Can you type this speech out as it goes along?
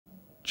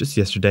Just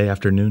yesterday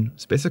afternoon,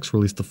 SpaceX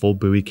released the full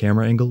buoy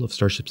camera angle of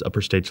Starship's upper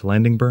stage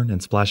landing burn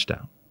and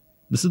splashdown.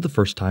 This is the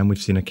first time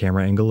we've seen a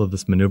camera angle of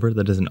this maneuver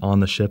that isn't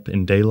on the ship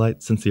in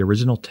daylight since the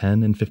original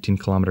 10 and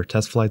 15-kilometer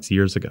test flights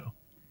years ago.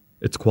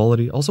 Its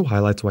quality also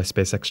highlights why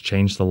SpaceX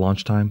changed the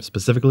launch time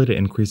specifically to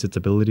increase its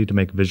ability to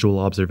make visual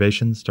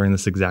observations during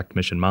this exact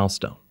mission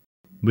milestone.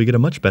 We get a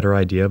much better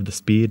idea of the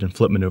speed and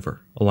flip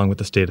maneuver, along with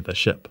the state of the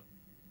ship.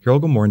 Here I'll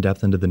go more in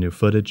depth into the new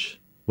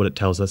footage, what it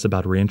tells us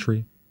about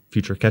re-entry,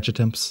 future catch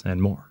attempts,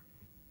 and more.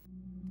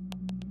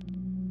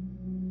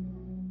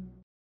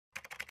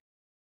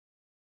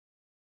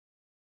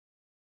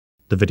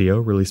 The video,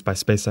 released by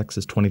SpaceX,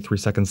 is 23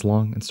 seconds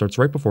long and starts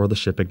right before the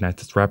ship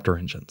ignites its Raptor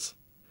engines.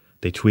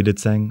 They tweeted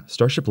saying,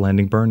 "Starship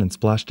landing burn and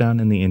splashdown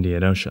in the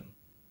Indian Ocean."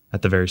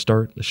 At the very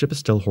start, the ship is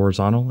still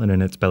horizontal and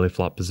in its belly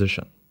flop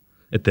position.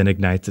 It then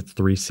ignites its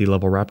 3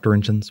 sea-level Raptor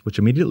engines, which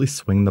immediately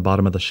swing the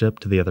bottom of the ship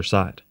to the other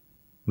side.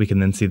 We can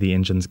then see the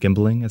engines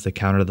gimbaling as they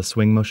counter the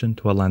swing motion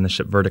to align the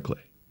ship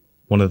vertically.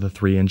 One of the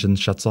 3 engines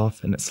shuts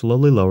off and it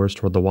slowly lowers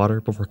toward the water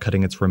before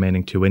cutting its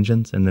remaining 2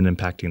 engines and then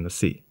impacting the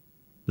sea.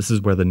 This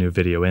is where the new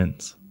video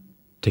ends.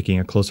 Taking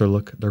a closer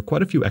look, there are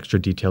quite a few extra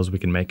details we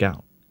can make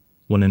out.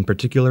 One in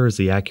particular is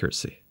the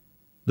accuracy.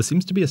 This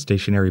seems to be a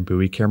stationary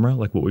buoy camera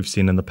like what we've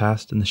seen in the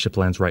past, and the ship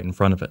lands right in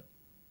front of it.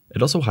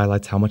 It also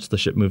highlights how much the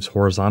ship moves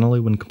horizontally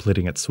when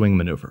completing its swing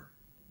maneuver.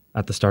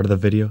 At the start of the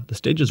video, the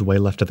stage is way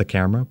left of the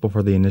camera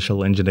before the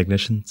initial engine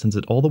ignition sends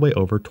it all the way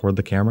over toward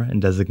the camera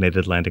and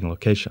designated landing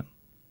location.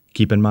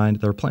 Keep in mind,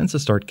 there are plans to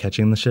start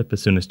catching the ship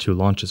as soon as 2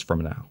 launches from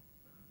now.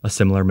 A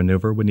similar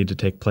maneuver would need to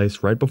take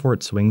place right before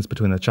it swings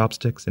between the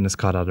chopsticks and is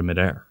caught out of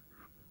midair.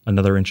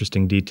 Another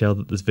interesting detail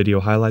that this video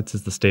highlights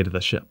is the state of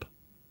the ship.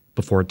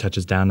 Before it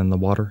touches down in the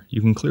water,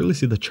 you can clearly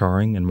see the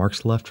charring and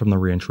marks left from the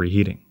re-entry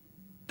heating.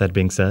 That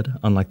being said,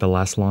 unlike the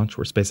last launch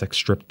where SpaceX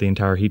stripped the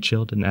entire heat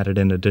shield and added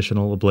in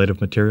additional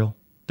ablative material,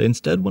 they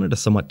instead wanted to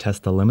somewhat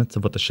test the limits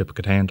of what the ship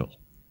could handle.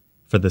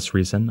 For this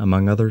reason,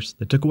 among others,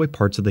 they took away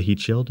parts of the heat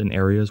shield in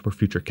areas where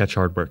future catch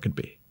hardware could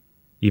be.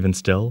 Even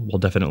still, while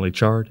definitely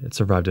charred, it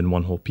survived in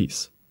one whole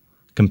piece.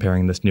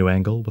 Comparing this new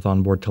angle with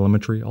onboard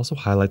telemetry also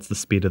highlights the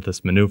speed of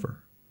this maneuver.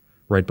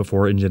 Right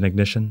before engine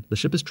ignition, the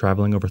ship is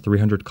traveling over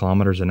 300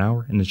 kilometers an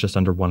hour and is just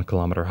under 1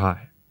 kilometer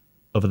high.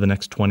 Over the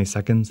next 20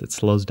 seconds, it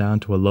slows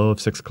down to a low of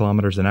 6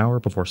 kilometers an hour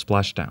before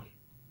splashdown.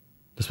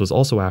 This was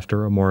also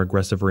after a more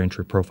aggressive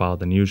re-entry profile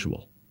than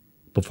usual.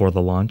 Before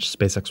the launch,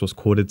 SpaceX was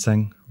quoted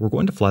saying, "We're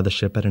going to fly the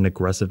ship at an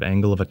aggressive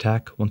angle of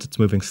attack once it's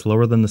moving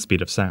slower than the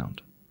speed of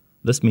sound.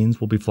 This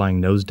means we'll be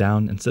flying nose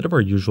down instead of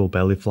our usual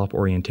belly flop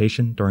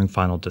orientation during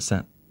final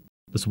descent.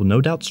 This will no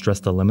doubt stress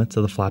the limits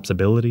of the flap's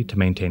ability to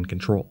maintain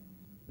control,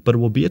 but it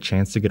will be a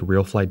chance to get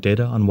real flight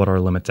data on what our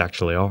limits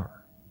actually are.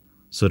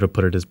 So to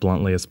put it as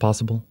bluntly as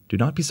possible, do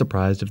not be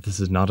surprised if this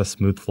is not a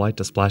smooth flight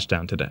to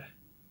splashdown today.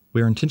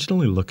 We are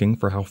intentionally looking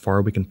for how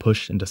far we can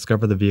push and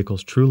discover the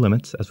vehicle's true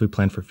limits as we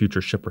plan for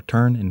future ship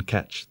return and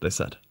catch," they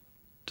said.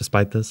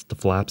 Despite this, the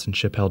flaps and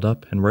ship held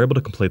up and were able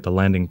to complete the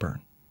landing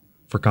burn.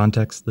 For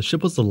context, the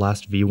ship was the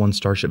last V1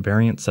 Starship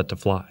variant set to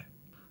fly.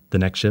 The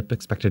next ship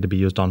expected to be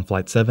used on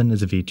Flight 7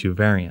 is a V2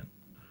 variant.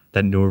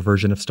 That newer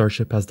version of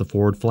Starship has the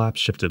forward flaps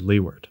shifted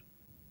leeward.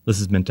 This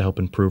is meant to help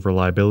improve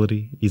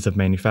reliability, ease of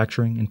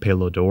manufacturing, and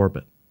payload to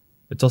orbit.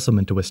 It's also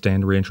meant to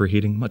withstand re-entry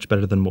heating much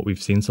better than what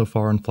we've seen so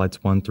far on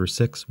Flights 1 through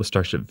 6 with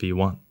Starship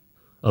V1.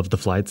 Of the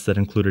flights that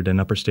included an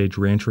upper stage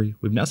re-entry,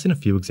 we've now seen a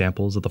few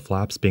examples of the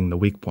flaps being the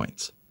weak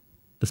points.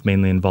 This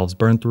mainly involves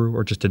burn-through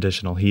or just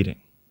additional heating.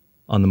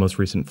 On the most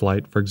recent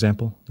flight, for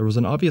example, there was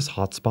an obvious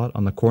hotspot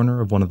on the corner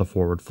of one of the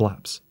forward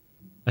flaps.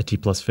 At T+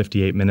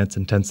 58 minutes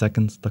and 10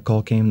 seconds, the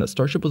call came that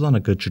Starship was on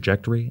a good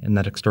trajectory and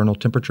that external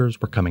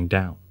temperatures were coming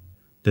down.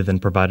 They then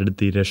provided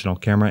the additional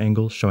camera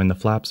angles showing the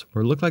flaps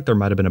where it looked like there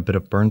might have been a bit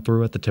of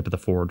burn-through at the tip of the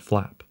forward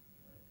flap.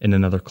 In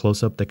another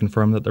close-up, they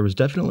confirmed that there was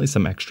definitely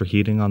some extra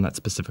heating on that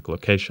specific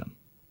location.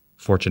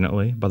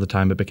 Fortunately, by the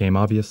time it became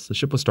obvious, the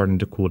ship was starting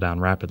to cool down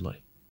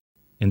rapidly.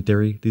 In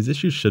theory, these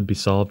issues should be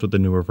solved with the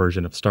newer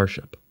version of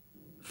Starship.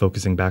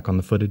 Focusing back on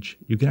the footage,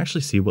 you can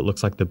actually see what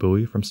looks like the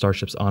buoy from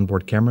Starship's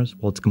onboard cameras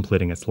while it's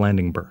completing its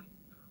landing burn.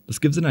 This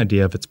gives an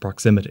idea of its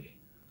proximity.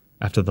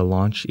 After the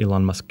launch,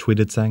 Elon Musk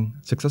tweeted saying,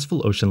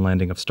 "Successful ocean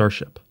landing of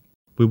Starship.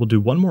 We will do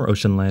one more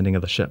ocean landing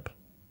of the ship.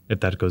 If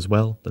that goes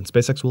well, then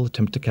SpaceX will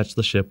attempt to catch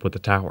the ship with the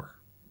tower."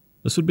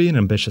 This would be an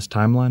ambitious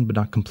timeline, but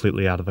not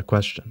completely out of the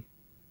question.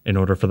 In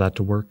order for that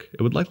to work,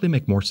 it would likely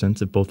make more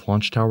sense if both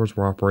launch towers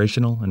were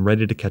operational and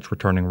ready to catch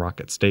returning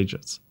rocket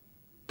stages.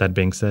 That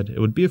being said, it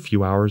would be a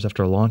few hours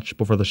after launch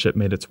before the ship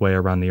made its way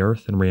around the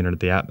Earth and re-entered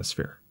the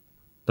atmosphere.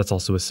 That's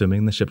also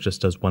assuming the ship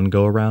just does one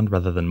go-around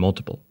rather than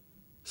multiple,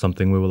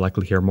 something we will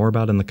likely hear more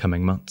about in the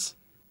coming months.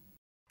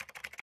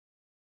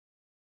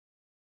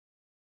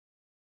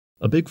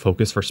 A big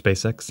focus for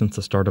SpaceX since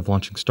the start of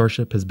launching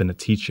Starship has been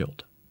its heat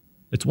shield.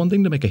 It's one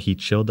thing to make a heat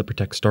shield that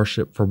protects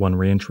Starship for one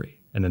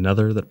re-entry, and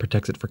another that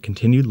protects it for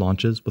continued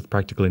launches with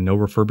practically no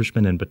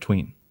refurbishment in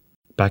between.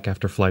 Back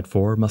after Flight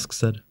 4, Musk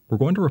said, "We're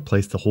going to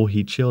replace the whole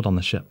heat shield on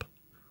the ship."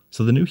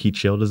 So the new heat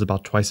shield is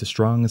about twice as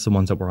strong as the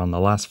ones that were on the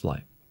last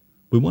flight.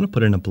 We want to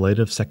put in a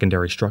ablative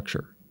secondary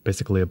structure,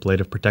 basically a blade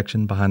of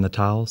protection behind the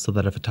tile so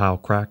that if a tile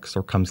cracks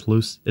or comes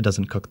loose, it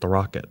doesn't cook the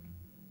rocket.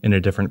 In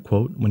a different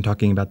quote, when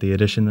talking about the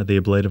addition of the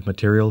ablative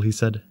material, he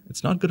said,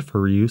 "It's not good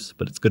for reuse,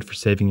 but it's good for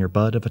saving your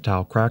bud if a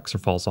tile cracks or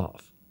falls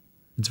off."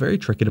 It's very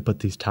tricky to put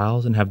these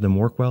tiles and have them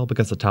work well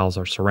because the tiles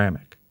are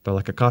ceramic. They're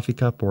like a coffee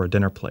cup or a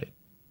dinner plate.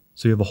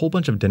 So you have a whole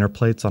bunch of dinner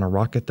plates on a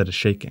rocket that is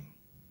shaking.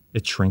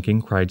 It's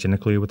shrinking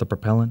cryogenically with the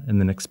propellant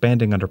and then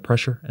expanding under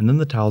pressure, and then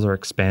the tiles are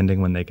expanding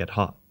when they get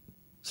hot.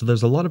 So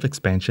there's a lot of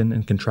expansion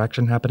and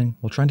contraction happening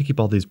while trying to keep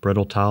all these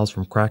brittle tiles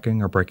from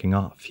cracking or breaking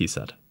off, he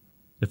said.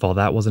 If all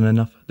that wasn't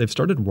enough, they've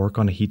started work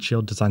on a heat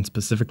shield designed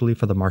specifically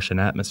for the Martian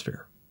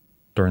atmosphere.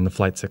 During the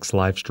Flight 6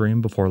 live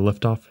stream before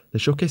liftoff, they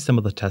showcased some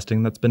of the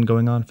testing that's been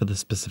going on for this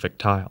specific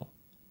tile.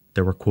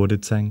 They were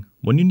quoted saying,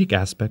 "One unique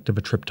aspect of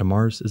a trip to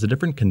Mars is the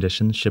different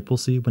conditions ship will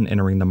see when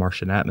entering the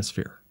Martian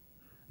atmosphere.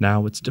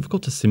 Now, it's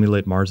difficult to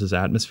simulate Mars's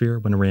atmosphere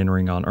when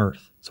re-entering on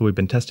Earth, so we've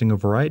been testing a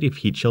variety of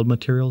heat shield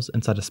materials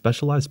inside a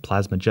specialized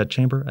plasma jet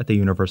chamber at the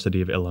University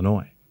of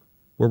Illinois,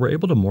 where we're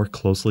able to more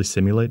closely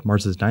simulate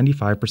Mars's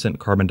 95%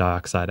 carbon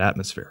dioxide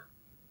atmosphere."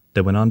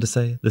 They went on to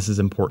say, "This is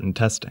important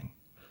testing.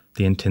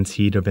 The intense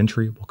heat of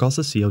entry will cause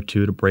the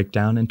CO2 to break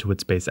down into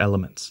its base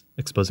elements,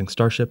 exposing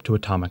Starship to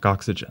atomic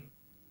oxygen,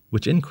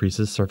 which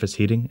increases surface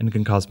heating and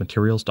can cause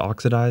materials to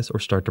oxidize or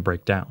start to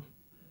break down.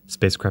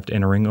 Spacecraft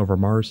entering over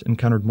Mars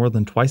encountered more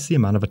than twice the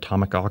amount of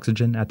atomic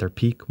oxygen at their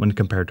peak when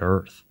compared to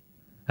Earth.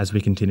 As we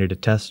continue to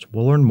test,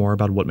 we'll learn more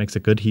about what makes a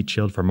good heat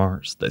shield for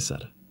Mars," they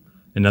said.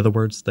 In other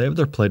words, they have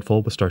their plate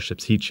full with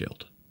Starship's heat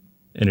shield.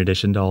 In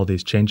addition to all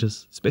these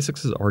changes,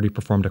 SpaceX has already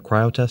performed a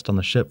cryo test on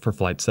the ship for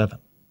Flight 7.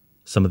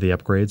 Some of the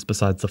upgrades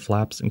besides the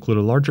flaps include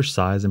a larger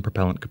size and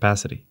propellant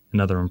capacity, and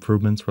other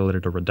improvements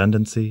related to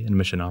redundancy and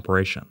mission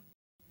operation.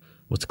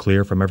 What's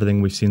clear from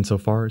everything we've seen so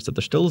far is that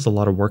there still is a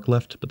lot of work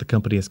left, but the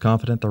company is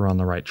confident they're on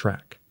the right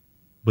track.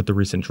 With the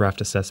recent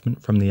draft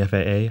assessment from the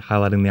FAA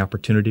highlighting the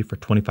opportunity for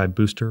 25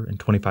 booster and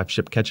 25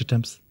 ship catch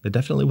attempts, they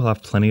definitely will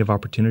have plenty of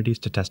opportunities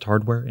to test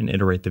hardware and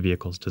iterate the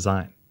vehicle's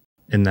design.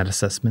 In that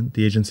assessment,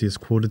 the agency is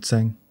quoted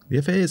saying, "The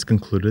FAA has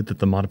concluded that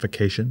the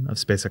modification of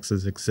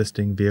SpaceX's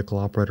existing vehicle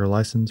operator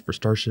license for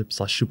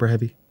Starship/Super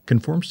Heavy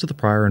conforms to the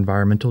prior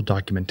environmental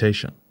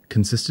documentation,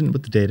 consistent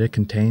with the data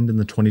contained in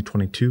the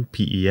 2022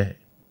 PEA.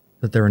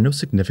 That there are no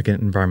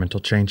significant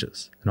environmental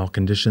changes, and all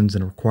conditions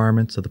and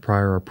requirements of the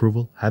prior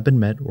approval have been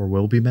met or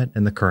will be met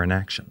in the current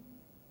action.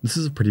 This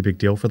is a pretty big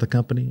deal for the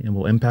company and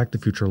will impact the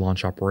future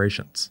launch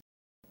operations.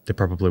 They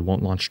probably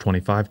won't launch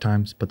 25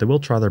 times, but they will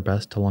try their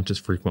best to launch as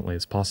frequently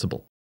as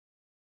possible."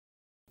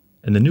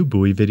 In the new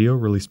buoy video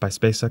released by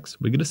SpaceX,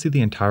 we get to see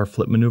the entire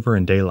flip maneuver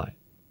in daylight.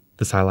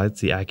 This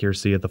highlights the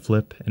accuracy of the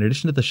flip in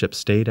addition to the ship's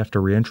state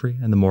after re-entry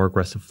and the more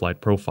aggressive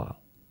flight profile.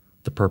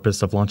 The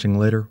purpose of launching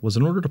later was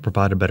in order to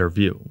provide a better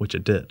view, which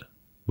it did.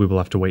 We will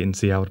have to wait and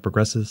see how it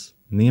progresses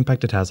and the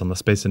impact it has on the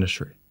space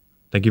industry.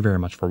 Thank you very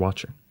much for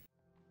watching.